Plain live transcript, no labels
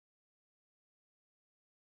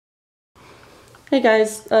Hey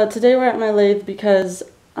guys, today we're at my lathe because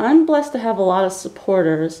I'm blessed to have a lot of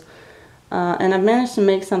supporters, and I've managed to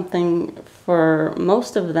make something for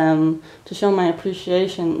most of them to show my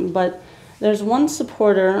appreciation, but there's one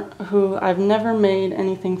supporter who I've never made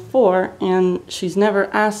anything for, and she's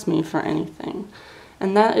never asked me for anything,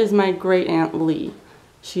 and that is my great aunt Lee.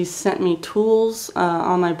 She sent me tools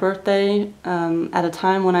on my birthday at a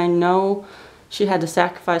time when I know she had to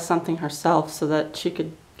sacrifice something herself so that she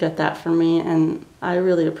could get that for me, and I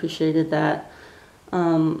really appreciated that.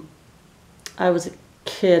 I was a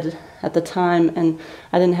kid at the time and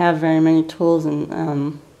I didn't have very many tools,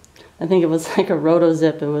 and I think it was like a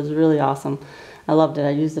roto-zip. It was really awesome. I loved it. I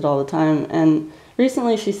used it all the time, and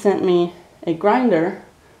recently she sent me a grinder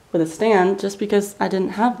with a stand just because I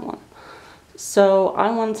didn't have one. So I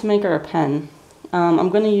wanted to make her a pen. I'm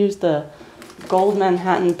going to use the Gold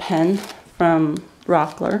Manhattan pen from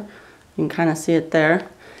Rockler. You can kind of see it there.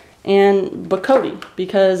 And Bacote,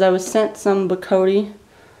 because I was sent some Bacote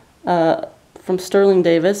from Sterling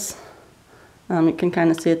Davis. You can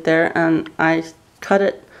kind of see it there, and I cut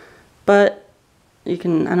it, but you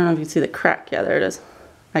can, I don't know if you can see the crack. Yeah, there it is.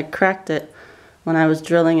 I cracked it when I was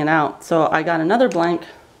drilling it out. So I got another blank,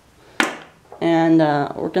 and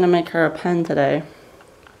we're going to make her a pen today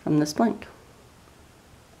from this blank.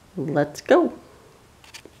 Let's go.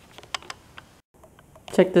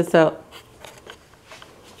 Check this out.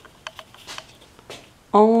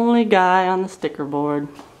 Only guy on the sticker board.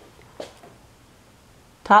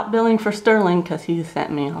 Top billing for Sterling because he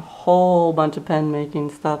sent me a whole bunch of pen making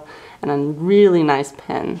stuff and a really nice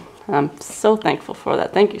pen. I'm so thankful for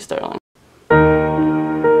that. Thank you, Sterling.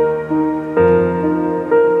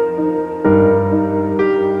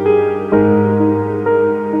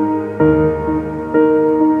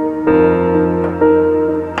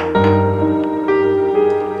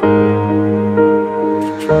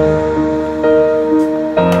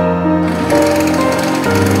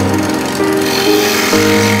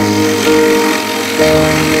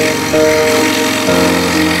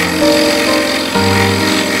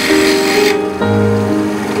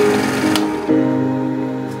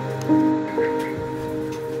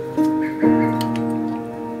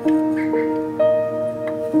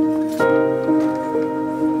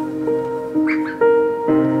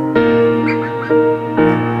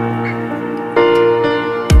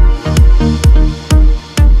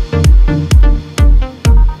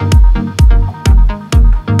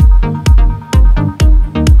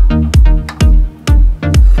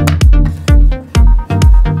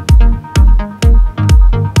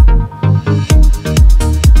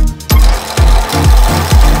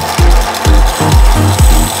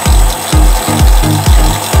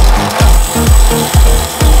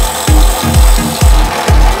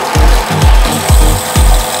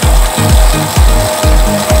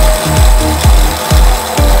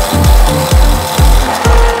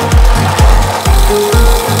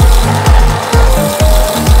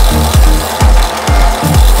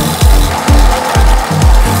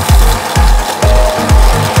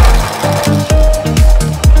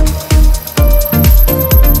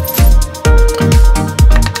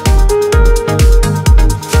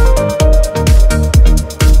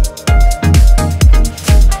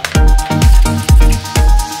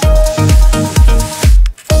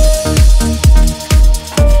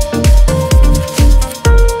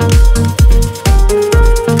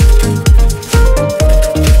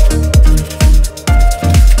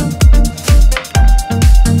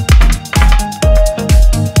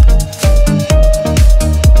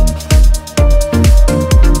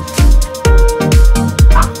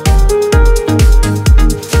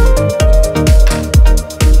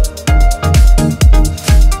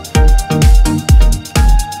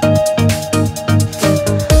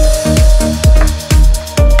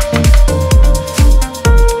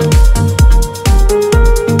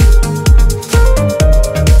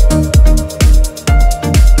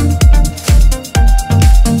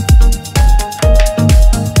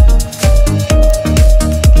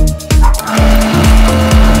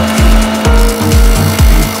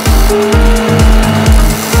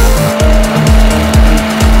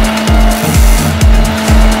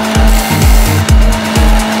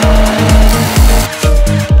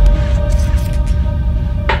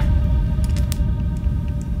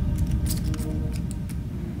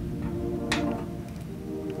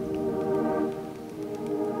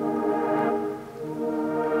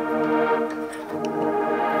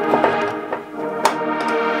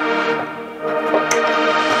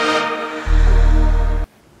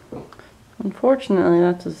 Unfortunately,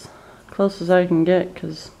 that's as close as I can get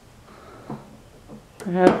because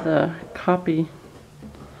I have the copy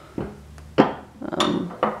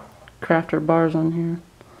crafter bars on here.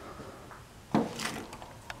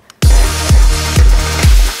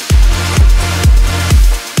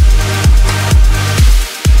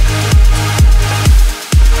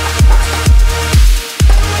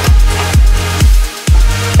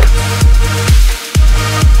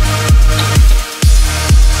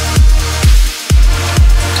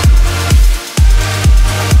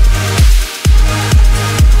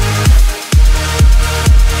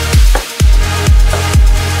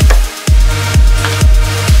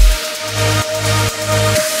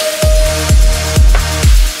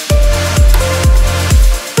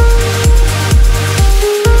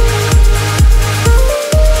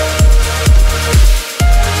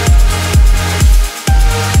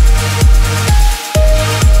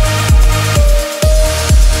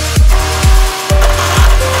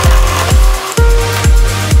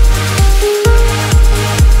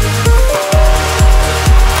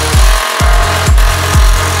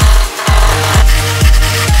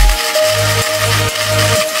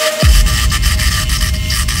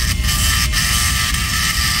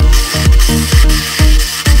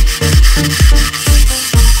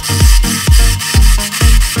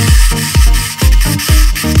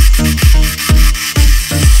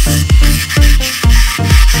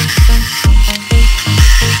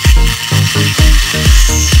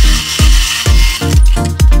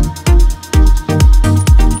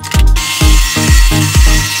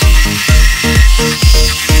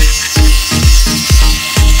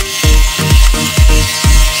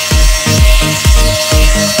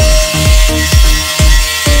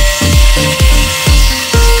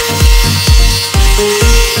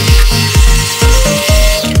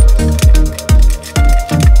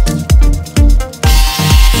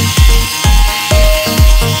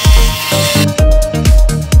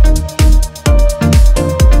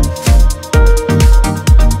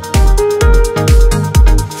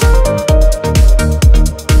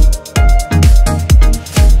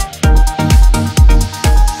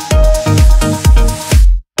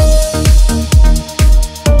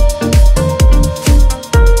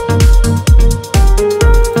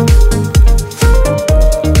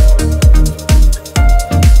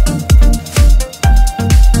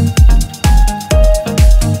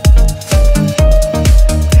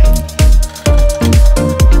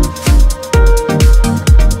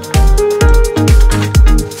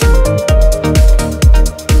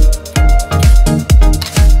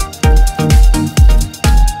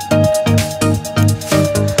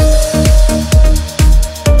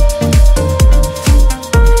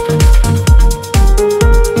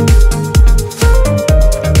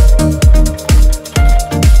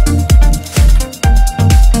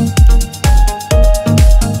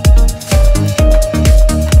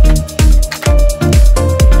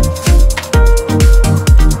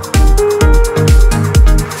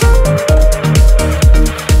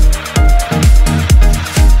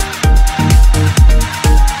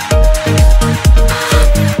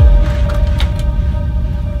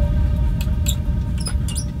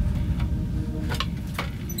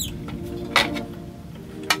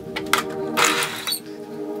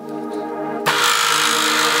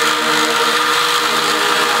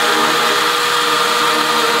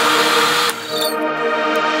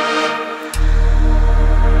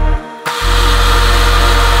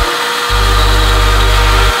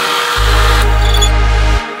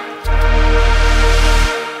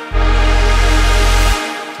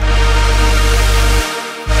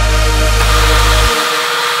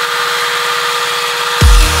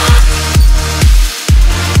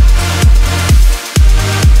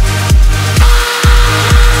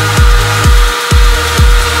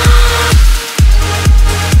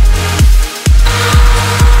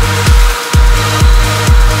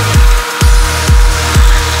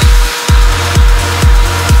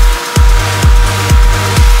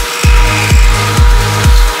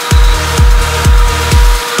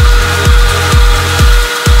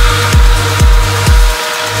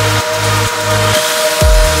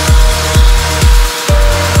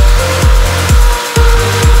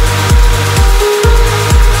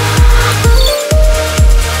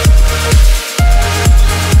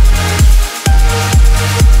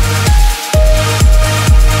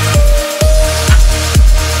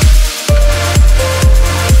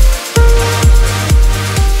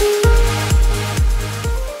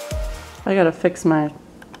 I gotta fix my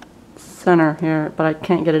center here, but I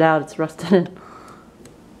can't get it out, it's rusted in.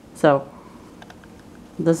 So,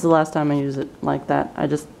 this is the last time I use it like that. I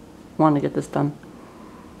just wanted to get this done.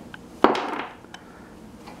 I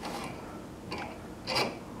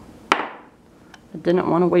didn't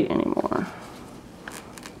want to wait anymore.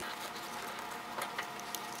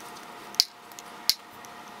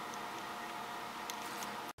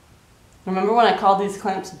 Remember when I called these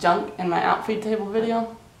clamps junk in my outfeed table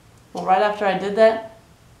video? Well, right after I did that,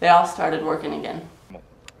 they all started working again.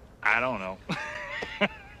 I don't know.